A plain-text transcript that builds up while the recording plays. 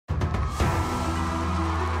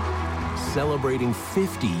celebrating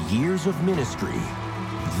 50 years of ministry.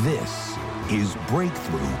 This is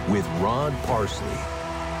Breakthrough with Rod Parsley.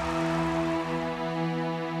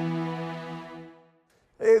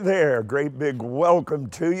 Hey there, great big welcome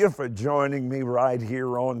to you for joining me right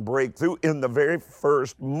here on Breakthrough in the very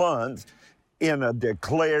first month in a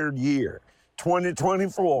declared year,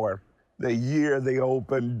 2024, the year of the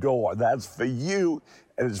open door. That's for you,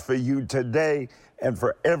 and it's for you today, and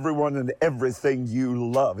for everyone and everything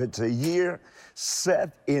you love. It's a year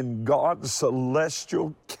set in God's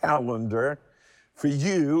celestial calendar for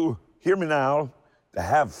you, hear me now, to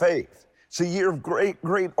have faith. It's a year of great,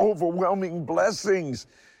 overwhelming blessings.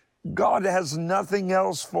 God has nothing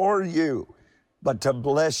else for you but to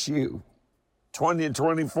bless you.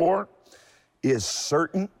 2024 is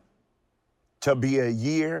certain to be a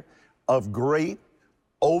year of great,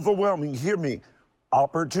 overwhelming, hear me,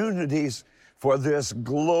 opportunities for this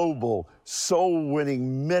global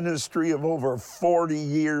soul-winning ministry of over 40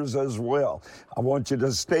 years as well. I want you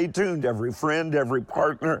to stay tuned, every friend, every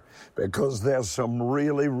partner, because there's some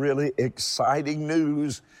really exciting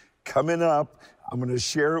news coming up. I'm going to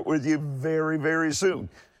share it with you very soon.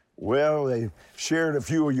 Well, they shared a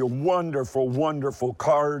few of your wonderful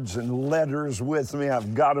cards and letters with me.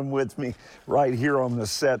 I've got them with me right here on the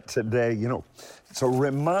set today. You know, it's a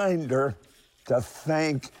reminder to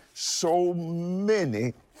thank so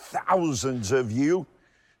many thousands of you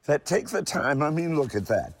that take the time. I mean, look at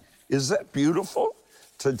that. Is that beautiful?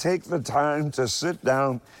 To take the time to sit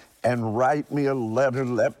down and write me a letter,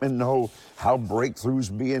 let me know how Breakthrough's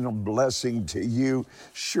being a blessing to you.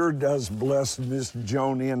 Sure does bless Miss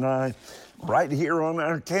Joni and I. Right here on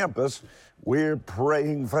our campus, we're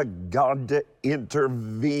praying for God to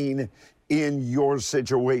intervene in your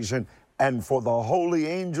situation and for the holy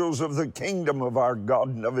angels of the kingdom of our God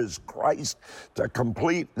and of his Christ to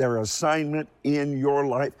complete their assignment in your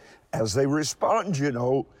life as they respond, you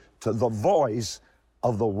know, to the voice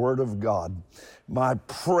of the Word of God. My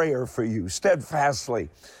prayer for you, steadfastly,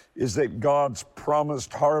 is that God's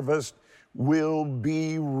promised harvest will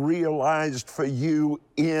be realized for you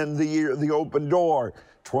in the year of the open door,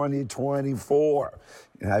 2024.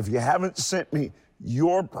 Now, if you haven't sent me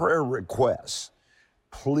your prayer requests,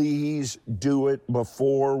 please do it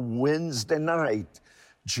before Wednesday night,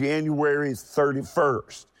 January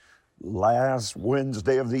 31st. Last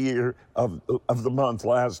Wednesday of the year, of the month,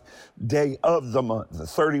 last day of the month, the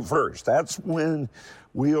 31st. That's when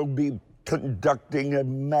we'll be conducting a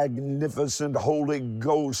magnificent Holy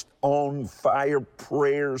Ghost on fire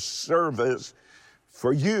prayer service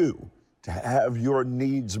for you to have your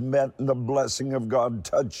needs met and the blessing of God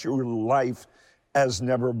touch your life as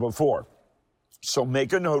never before. So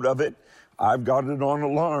make a note of it. I've got it on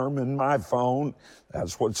alarm in my phone.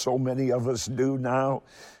 That's what so many of us do now.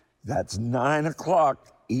 That's 9 o'clock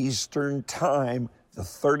Eastern Time, the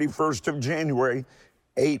 31st of January,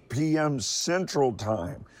 8 p.m. Central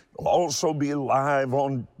Time. It'll also be live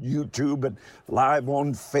on YouTube and live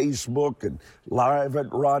on Facebook and live at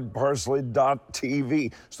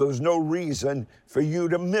rodparsley.tv. So there's no reason for you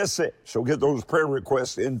to miss it. So get those prayer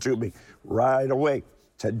requests into me right away.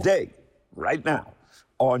 Today, right now,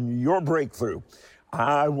 on your breakthrough,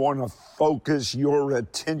 I want to focus your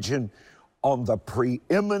attention on the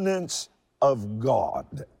preeminence of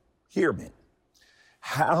God. Hear me.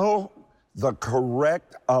 How the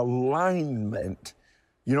correct alignment,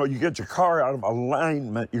 you know, you get your car out of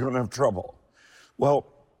alignment, you're going to have trouble. Well,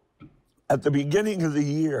 at the beginning of the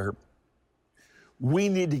year, we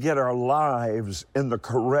need to get our lives in the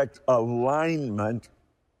correct alignment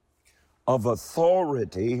of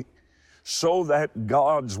authority so that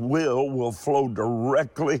God's will flow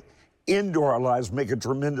directly into our lives, make a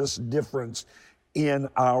tremendous difference in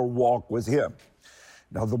our walk with him.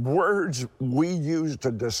 Now, the words we use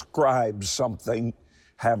to describe something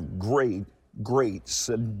have great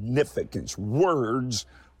significance. Words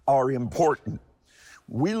are important.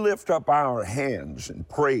 We lift up our hands in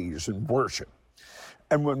praise and worship.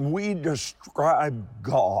 And when we describe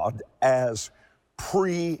God as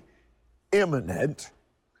preeminent,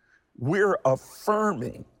 we're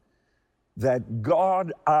affirming that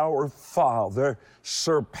God our Father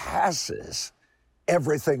surpasses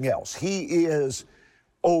everything else. He is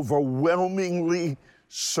overwhelmingly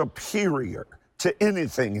superior to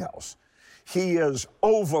anything else. He is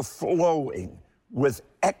overflowing with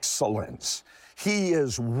excellence. He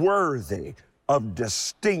is worthy of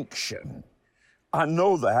distinction. I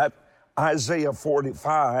know that. Isaiah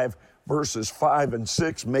 45, verses 5 and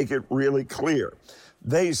 6 make it really clear.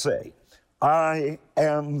 They say, I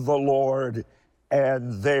am the Lord,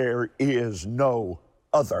 and there is no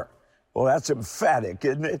other. Well, that's emphatic,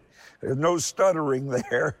 isn't it? There's no stuttering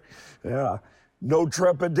there. Yeah. No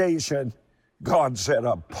trepidation. God said,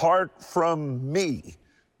 apart from me,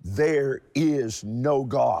 there is no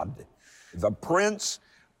God. The Prince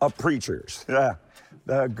of Preachers,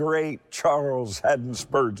 the great Charles Haddon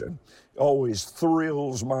Spurgeon, always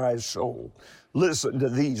thrills my soul. Listen to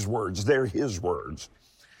these words. They're his words.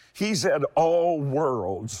 He said, all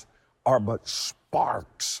worlds are but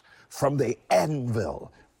sparks from the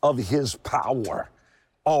anvil of his power.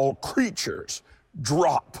 All creatures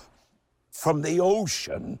drop from the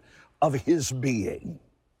ocean of his being.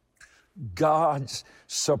 God's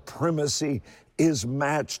supremacy is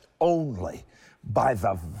matched only by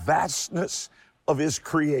the vastness of his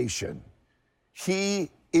creation. He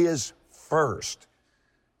is first.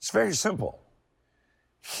 It's very simple.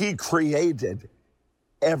 He created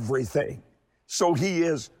everything. So he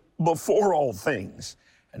is before all things,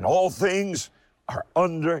 and all things are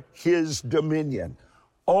under his dominion.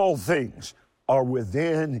 All things are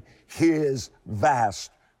within his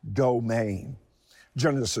vast domain.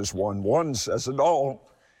 Genesis 1:1 says it all.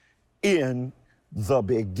 In the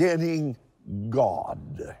beginning,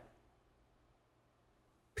 God.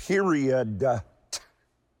 Period.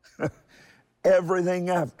 Everything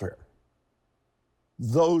after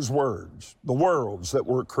those words, the worlds that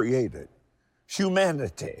were created,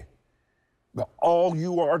 humanity, all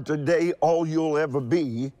you are today, all you'll ever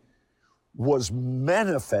be, was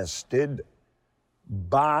manifested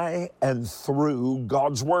by and through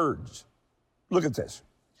God's words. Look at this.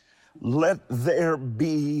 Let there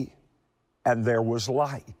be, and there was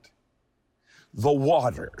light. The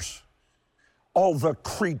waters, all the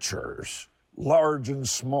creatures, large and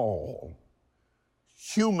small,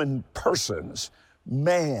 human persons,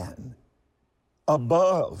 man,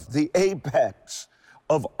 above, the apex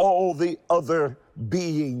of all the other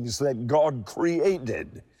beings that God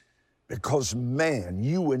created. Because man,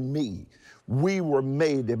 you and me, we were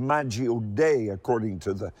made, imagio Dei, according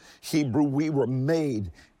to the Hebrew, we were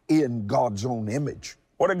made in God's own image.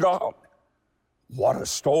 What a God. What a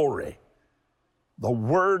story. The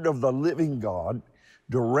Word of the living God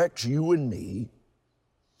directs you and me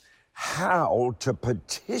how to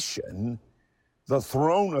petition the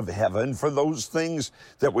throne of heaven for those things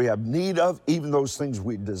that we have need of, even those things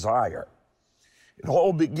we desire. It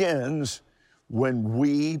all begins when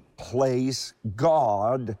we place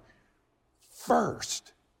God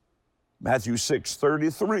first. Matthew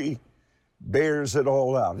 6:33 bears it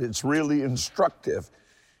all out. It's really instructive.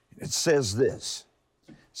 It says this: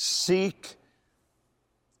 seek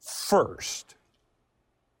first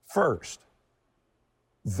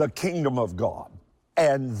the kingdom of God,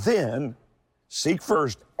 and then seek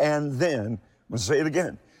first, and then, I'm going to say it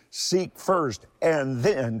again, seek first, and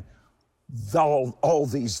then all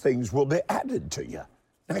these things will be added to you.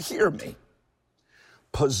 Now hear me.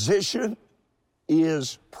 Position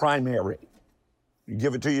is primary.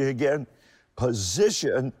 Give it to you again.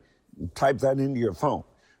 Position, type that into your phone.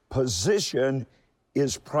 Position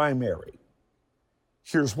is primary.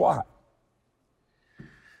 Here's why.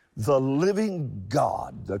 The living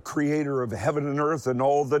God, the creator of heaven and earth and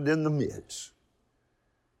all that in them is,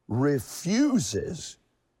 refuses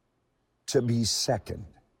to be second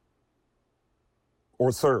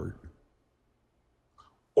or third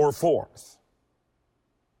or fourth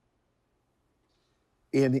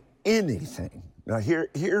in anything. Now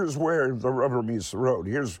here's where the rubber meets the road.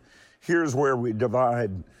 Here's where we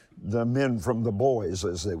divide the men from the boys,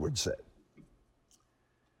 as they would say.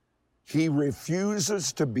 He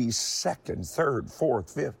refuses to be second, third,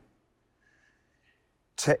 fourth, fifth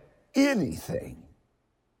to anything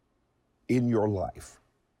in your life.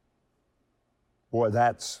 Boy,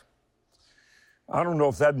 I don't know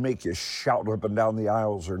if that'd make you shout up and down the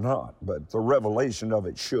aisles or not, but the revelation of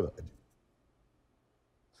it should.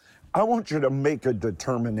 I want you to make a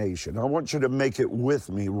determination. I want you to make it with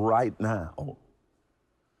me right now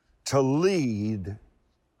to lead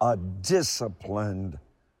a disciplined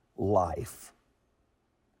life.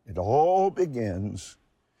 It all begins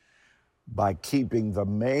by keeping the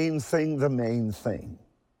main thing,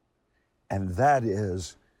 and that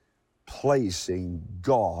is placing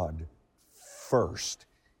God first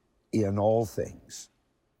in all things.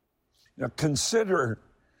 Now consider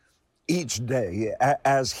each day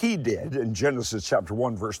as he did in Genesis chapter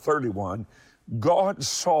 1, verse 31, God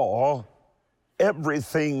saw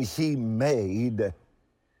everything he made,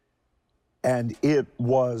 and it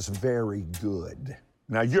was very good.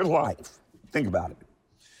 Now, your life, think about it,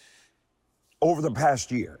 over the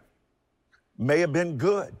past year may have been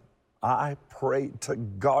good. I pray to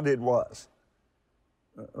God it was.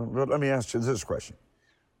 But let me ask you this question.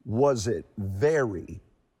 Was it very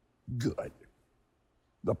good.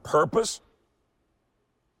 The purpose,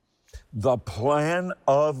 the plan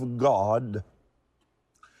of God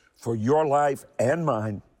for your life and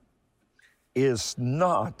mine is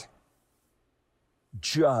not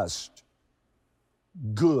just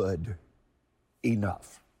good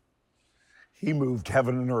enough. He moved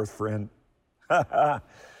heaven and earth, friend.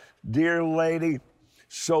 Dear lady,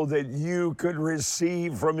 so that you could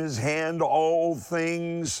receive from his hand all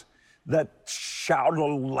things that shout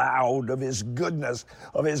aloud of his goodness,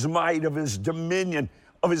 of his might, of his dominion,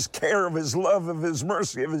 of his care, of his love, of his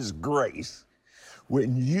mercy, of his grace.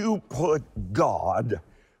 When you put God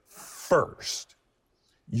first,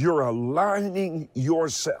 you're aligning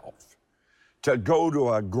yourself to go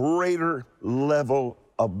to a greater level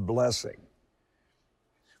of blessing.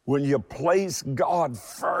 When you place God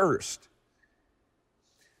first,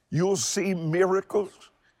 you'll see miracles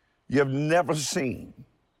you've never seen.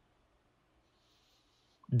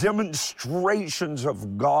 Demonstrations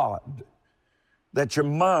of God that your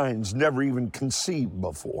mind's never even conceived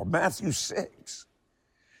before. Matthew 6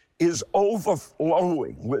 is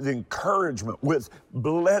overflowing with encouragement, with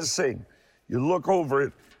blessing. You look over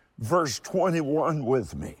at verse 21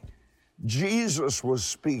 with me. Jesus was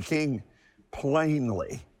speaking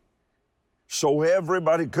plainly, so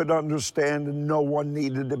everybody could understand and no one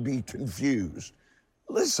needed to be confused.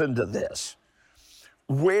 Listen to this.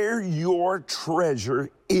 Where your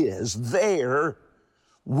treasure is, there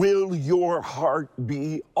will your heart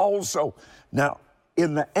be also. Now,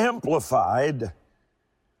 in the Amplified,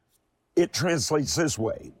 it translates this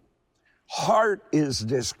way. Heart is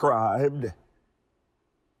described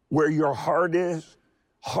where your heart is.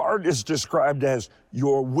 Heart is described as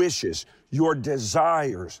your wishes, your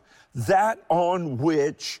desires, that on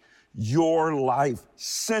which your life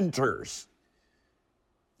centers.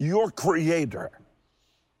 Your Creator,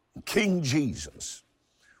 King Jesus,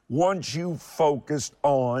 wants you focused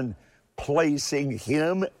on placing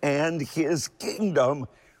him and his kingdom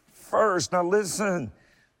first. Now listen,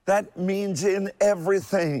 that means in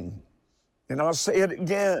everything. And I'll say it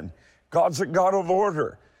again. God's a God of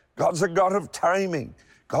order. God's a God of timing.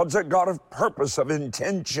 God's a God of purpose, of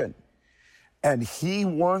intention. And he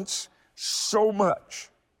wants so much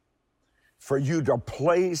for you to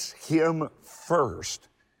place him first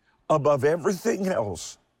above everything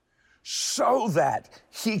else so that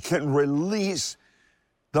he can release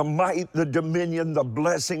the might, the dominion, the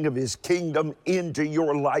blessing of his kingdom into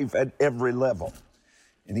your life at every level.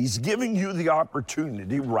 And he's giving you the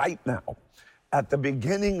opportunity right now at the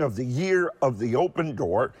beginning of the year of the open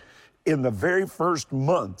door in the very first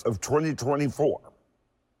month of 2024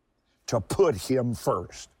 to put him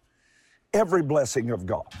first. Every blessing of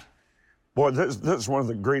God. Boy, this is one of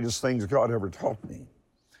the greatest things God ever taught me.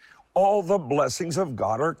 All the blessings of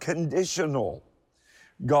God are conditional.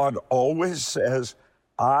 God always says,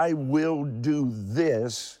 I will do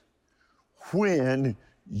this when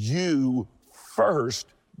you first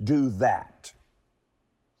do that.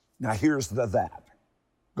 Now here's the that.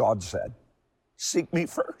 God said, seek me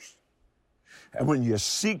first. And when you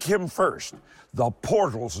seek him first, the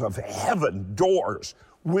portals of heaven, doors,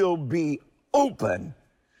 will be open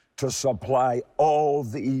to supply all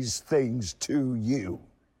these things to you.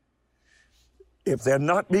 If they're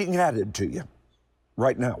not being added to you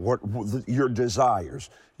right now, what your desires,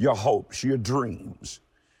 your hopes, your dreams,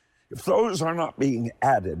 if those are not being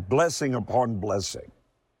added, blessing upon blessing,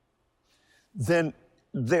 then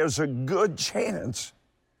there's a good chance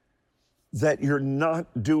that you're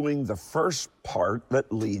not doing the first part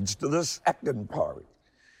that leads to the second part.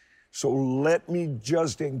 So let me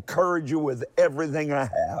just encourage you with everything I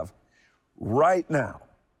have right now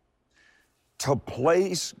to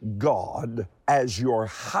place God as your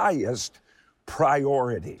highest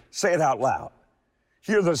priority. Say it out loud.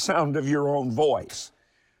 Hear the sound of your own voice.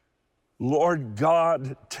 Lord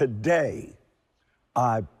God, today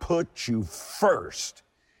I put you first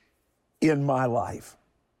in my life.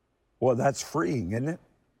 Well, that's freeing, isn't it?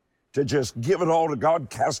 To just give it all to God,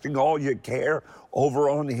 casting all your care over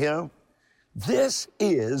on him. This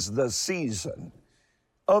is the season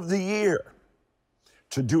of the year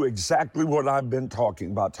to do exactly what I've been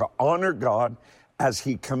talking about, to honor God as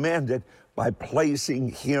he commanded by placing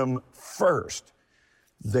him first.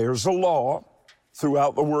 There's a law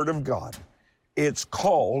throughout the Word of God. It's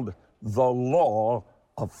called the law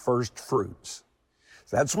of first fruits.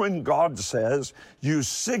 That's when God says, you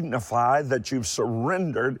signify that you've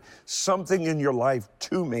surrendered something in your life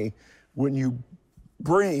to me when you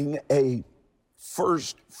bring a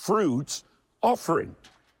first fruits offering.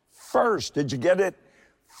 First, did you get it?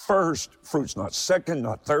 First fruits, not second,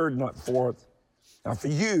 not third, not fourth. Now for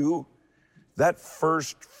you, That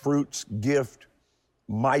first fruits gift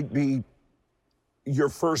might be your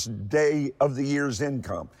first day of the year's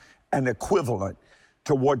income, an equivalent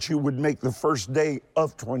to what you would make the first day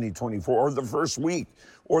of 2024, or the first week,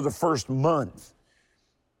 or the first month,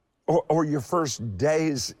 or your first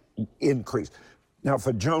day's increase. Now,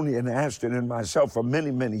 for Joni and Ashton and myself, for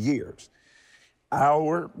many, many years,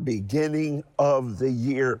 our beginning of the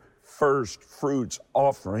year first fruits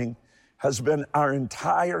offering has been our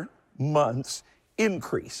entire month's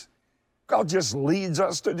increase. God just leads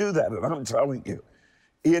us to do that, and I'm telling you,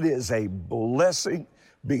 it is a blessing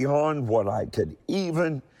beyond what I could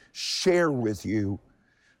even share with you,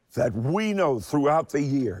 that we know throughout the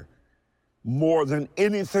year, more than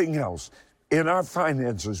anything else, in our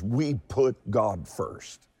finances, we put God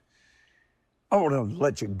first. I want to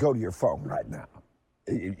let you go to your phone right now.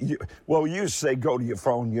 You say go to your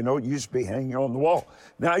phone, you know, it used to be hanging on the wall.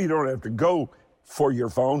 Now you don't have to go for your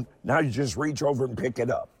phone. Now you just reach over and pick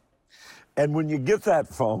it up. And when you get that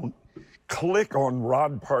phone, click on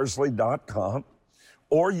rodparsley.com,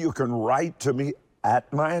 or you can write to me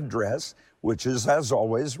at my address, which is, as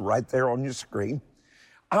always, right there on your screen.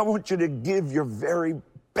 I want you to give your very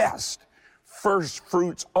best first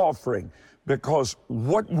fruits offering, because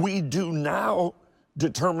what we do now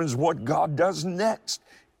determines what God does next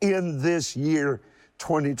in this year,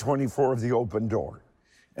 2024 of the open door.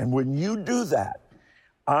 And when you do that,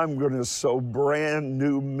 I'm going to sow brand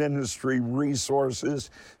new ministry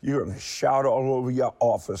resources. You're going to shout all over your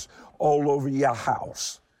office, all over your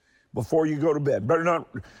house before you go to bed. Better not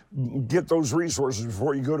get those resources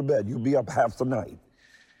before you go to bed. You'll be up half the night.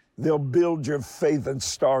 They'll build your faith and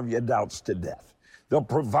starve your doubts to death. They'll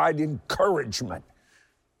provide encouragement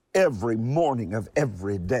every morning of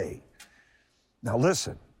every day. Now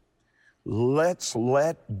listen, let's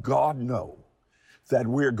let God know that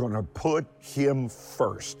we're going to put Him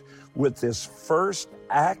first with this first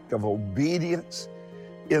act of obedience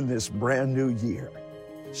in this brand new year.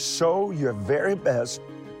 Sow your very best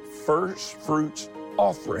first fruits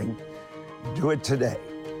offering. Do it today.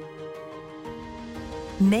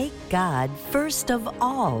 Make God first of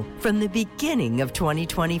all from the beginning of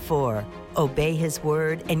 2024. Obey His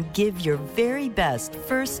word and give your very best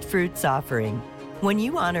first fruits offering. When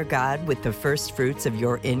you honor God with the first fruits of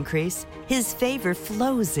your increase, His favor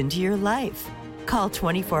flows into your life. Call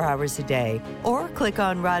 24 hours a day or click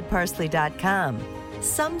on rodparsley.com.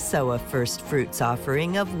 Some sow a first fruits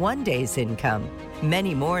offering of one day's income.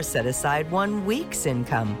 Many more set aside 1 week's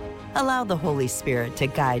income. Allow the Holy Spirit to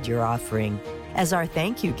guide your offering. As our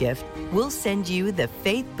thank you gift, we'll send you the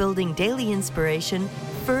faith-building daily inspiration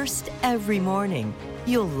first every morning.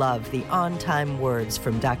 You'll love the on-time words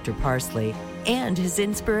from Dr. Parsley and his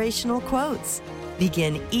inspirational quotes.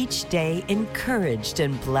 Begin each day encouraged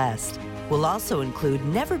and blessed. We'll also include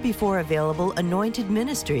never-before-available anointed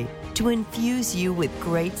ministry to infuse you with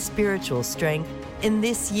great spiritual strength in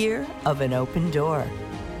this year of an open door.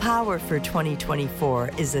 Power for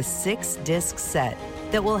 2024 is a 6-disc set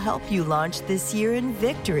that will help you launch this year in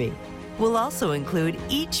victory. We'll also include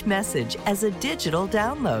each message as a digital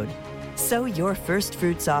download. Sow your first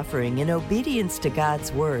fruits offering in obedience to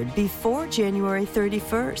God's word before January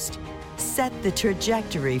 31st. Set the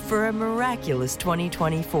trajectory for a miraculous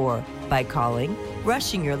 2024 by calling,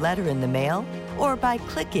 rushing your letter in the mail, or by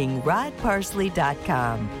clicking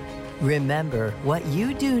rodparsley.com. Remember, what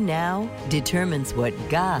you do now determines what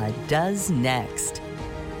God does next.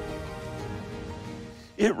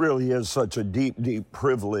 It really is such a deep, deep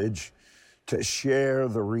privilege to share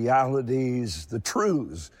the realities, the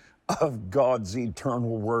truths of God's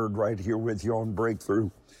eternal word right here with you on Breakthrough.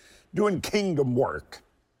 Doing kingdom work,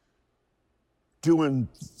 doing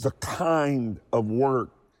the kind of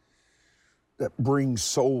work that brings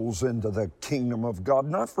souls into the kingdom of God,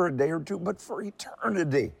 not for a day or two, but for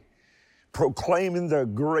eternity. Proclaiming the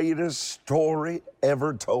greatest story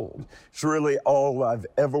ever told. It's really all I've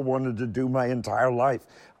ever wanted to do my entire life.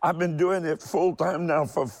 I've been doing it full time now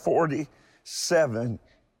for 47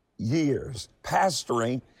 years,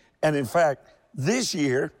 pastoring. And in fact, this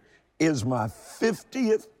year is my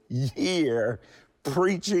 50th year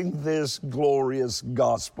preaching this glorious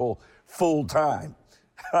gospel full time.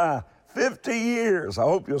 50 years. I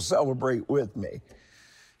hope you'll celebrate with me.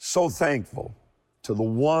 So thankful to the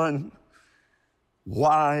one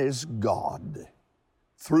wise God,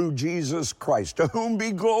 through Jesus Christ, to whom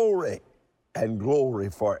be glory and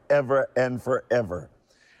glory forever and forever.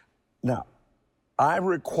 Now, I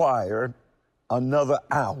require another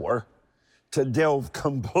hour to delve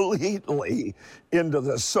completely into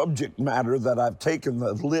the subject matter that I've taken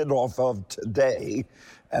the lid off of today,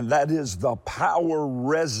 and that is the power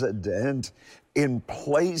resident in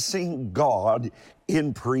placing God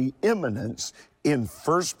in preeminence, in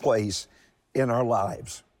first place in our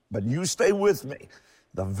lives. But you stay with me.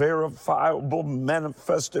 The verifiable,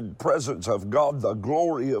 manifested presence of God, the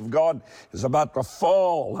glory of God is about to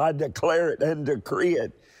fall. I declare it and decree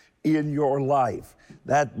it in your life.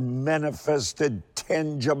 That manifested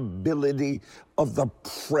tangibility of the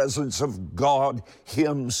presence of God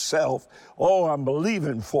Himself. Oh, I'm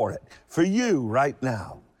believing for it, for you right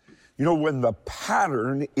now. You know, when the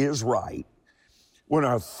pattern is right, when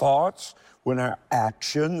our thoughts, when our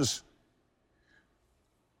actions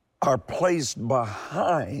are placed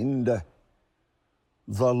behind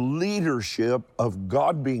the leadership of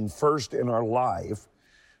God being first in our life,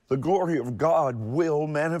 the glory of God will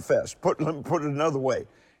manifest. Let me put it another way.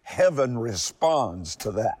 Heaven responds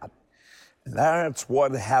to that. That's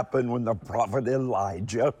what happened when the prophet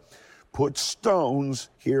Elijah put stones,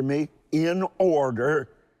 hear me, in order.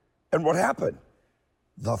 And what happened?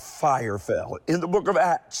 The fire fell. In the book of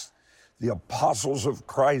Acts, the apostles of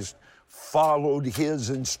Christ followed his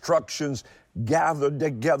instructions, gathered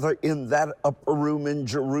together in that upper room in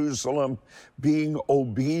Jerusalem, being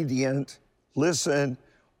obedient. Listen,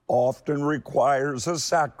 often requires a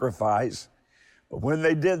sacrifice. But when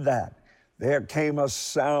they did that, there came a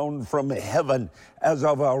sound from heaven as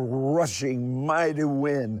of a rushing mighty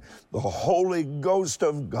wind. The Holy Ghost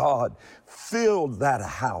of God filled that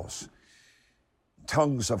house.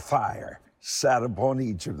 Tongues of fire sat upon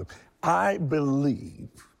each of them. I believe,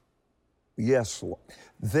 yes, Lord,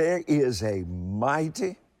 there is a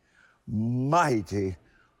mighty, mighty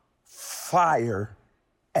fire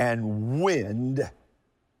and wind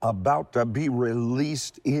about to be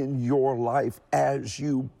released in your life as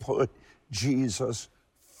you put Jesus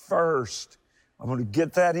first. I'm going to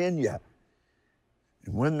get that in you.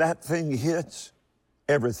 And when that thing hits,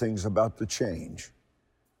 everything's about to change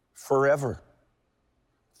forever.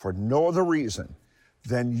 For no other reason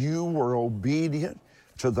than you were obedient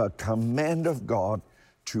to the command of God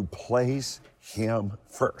to place Him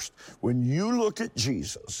first. When you look at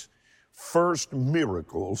Jesus' first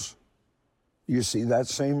miracles, you see that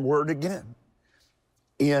same word again.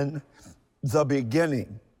 In the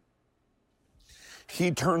beginning, He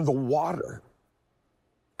turned the water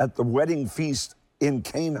at the wedding feast in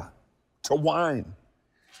Cana to wine.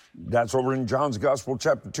 That's over in John's Gospel,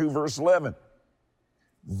 chapter 2, verse 11.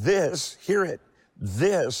 This, hear it,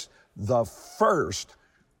 this, the first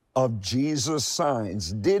of Jesus'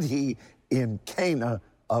 signs, did He in Cana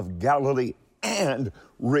of Galilee and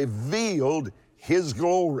revealed His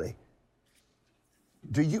glory.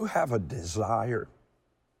 Do you have a desire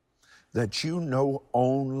that you know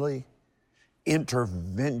only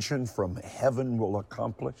intervention from heaven will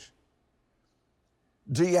accomplish?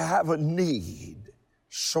 Do you have a need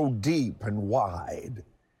so deep and wide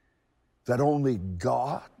that only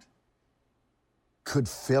God could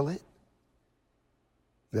fill it?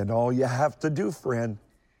 Then all you have to do, friend,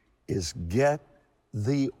 is get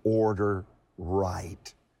the order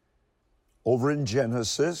right. Over in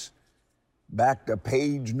Genesis, back to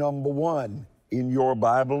page number 1 in your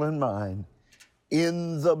Bible and mine.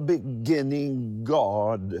 In the beginning,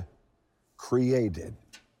 God created.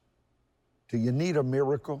 Do you need a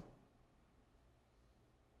miracle?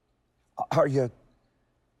 Are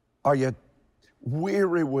you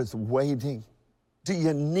weary with waiting? Do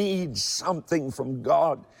you need something from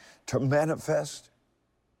God to manifest?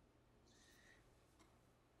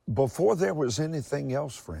 Before there was anything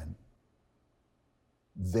else, friend,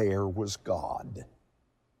 there was God.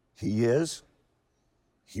 He is,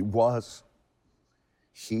 He was,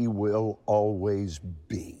 He will always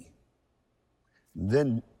be.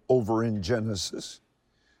 Then over in Genesis,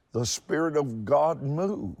 the Spirit of God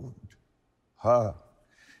moved.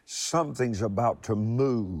 Something's about to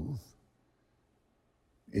move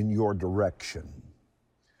in your direction.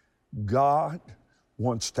 God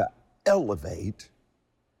wants to elevate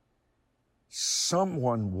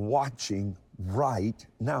someone watching right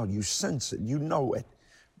now. You sense it, you know it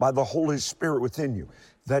by the Holy Spirit within you,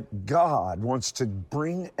 that God wants to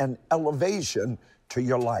bring an elevation to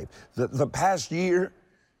your life. The past year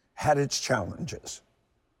had its challenges.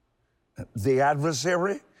 The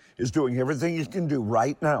adversary is doing everything he can do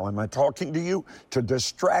right now. Am I talking to you? To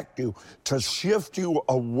distract you, to shift you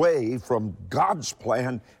away from God's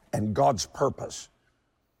plan and God's purpose.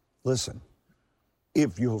 Listen,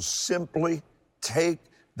 if you'll simply take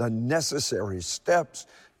the necessary steps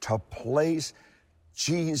to place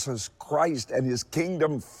Jesus Christ and His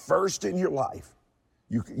kingdom first in your life,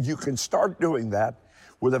 you can start doing that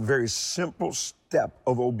with a very simple step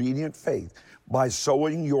of obedient faith by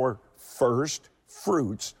sowing your first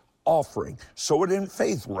fruits offering. Sow it in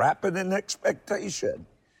faith, wrap it in expectation.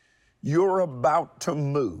 You're about to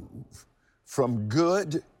move from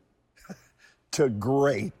good to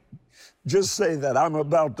great. Just say that, I'm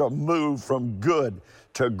about to move from good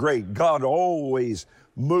to great. God always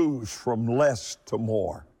moves from less to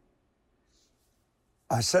more.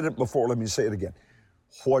 I said it before, let me say it again.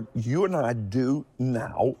 What you and I do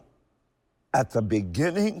now at the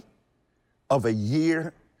beginning of a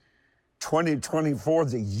year, 2024,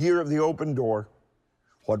 the year of the open door,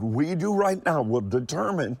 what we do right now will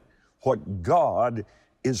determine what God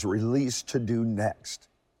is released to do next.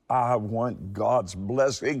 I want God's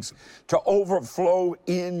blessings to overflow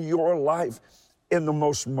in your life in the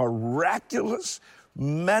most miraculous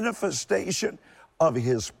manifestation of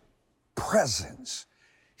His presence,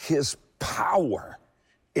 His power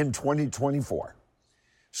in 2024.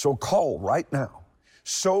 So call right now.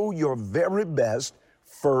 Sow your very best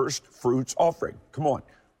first fruits offering. Come on,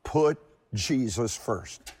 put Jesus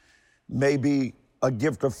first. Maybe a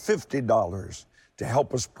gift of $50 to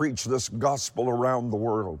help us preach this gospel around the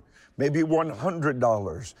world. Maybe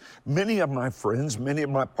 $100. Many of my friends, many of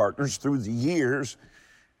my partners through the years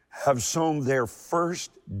have sown their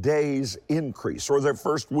first day's increase or their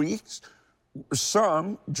first week's.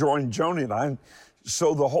 Some joined Joni and I,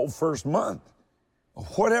 sow the whole first month.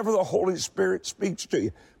 Whatever the Holy Spirit speaks to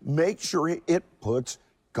you, make sure it puts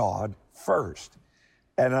God first.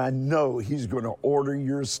 And I know He's going to order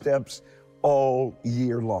your steps all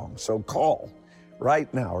year long. So call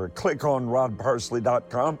right now or click on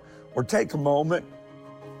rodparsley.com or take a moment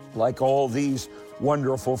like all these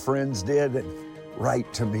wonderful friends did and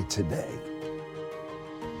write to me today.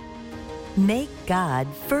 Make God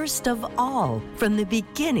first of all from the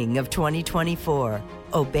beginning of 2024.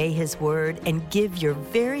 Obey His word and give your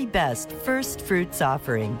very best first fruits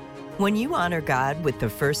offering. When you honor God with the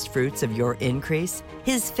first fruits of your increase,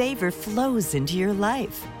 His favor flows into your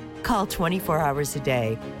life. Call 24 hours a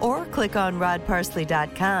day or click on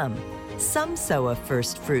rodparsley.com. Some sow a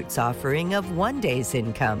first fruits offering of 1 day's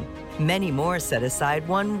income. Many more set aside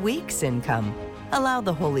 1 week's income. Allow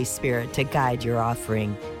the Holy Spirit to guide your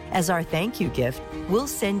offering. As our thank you gift, we'll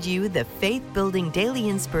send you the faith-building daily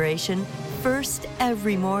inspiration first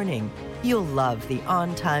every morning. You'll love the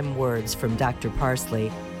on-time words from Dr.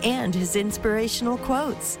 Parsley and his inspirational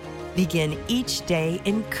quotes. Begin each day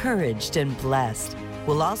encouraged and blessed.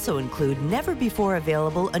 We'll also include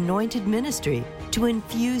never-before-available anointed ministry to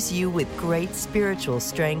infuse you with great spiritual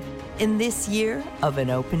strength in this year of an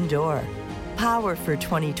open door. Power for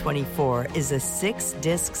 2024 is a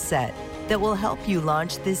 6-disc set that will help you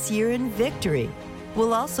launch this year in victory.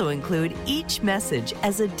 We'll also include each message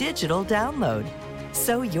as a digital download.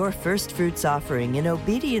 Sow your first fruits offering in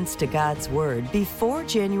obedience to God's word before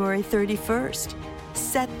January 31st.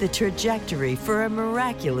 Set the trajectory for a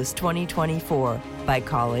miraculous 2024 by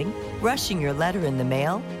calling, rushing your letter in the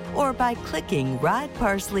mail, or by clicking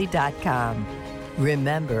rodparsley.com.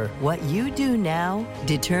 Remember, what you do now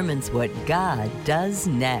determines what God does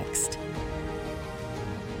next.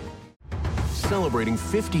 Celebrating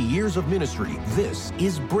 50 years of ministry, this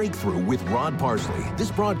is Breakthrough with Rod Parsley. This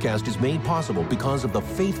broadcast is made possible because of the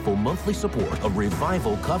faithful monthly support of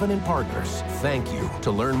Revival Covenant Partners. Thank you.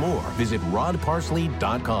 To learn more, visit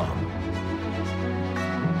rodparsley.com.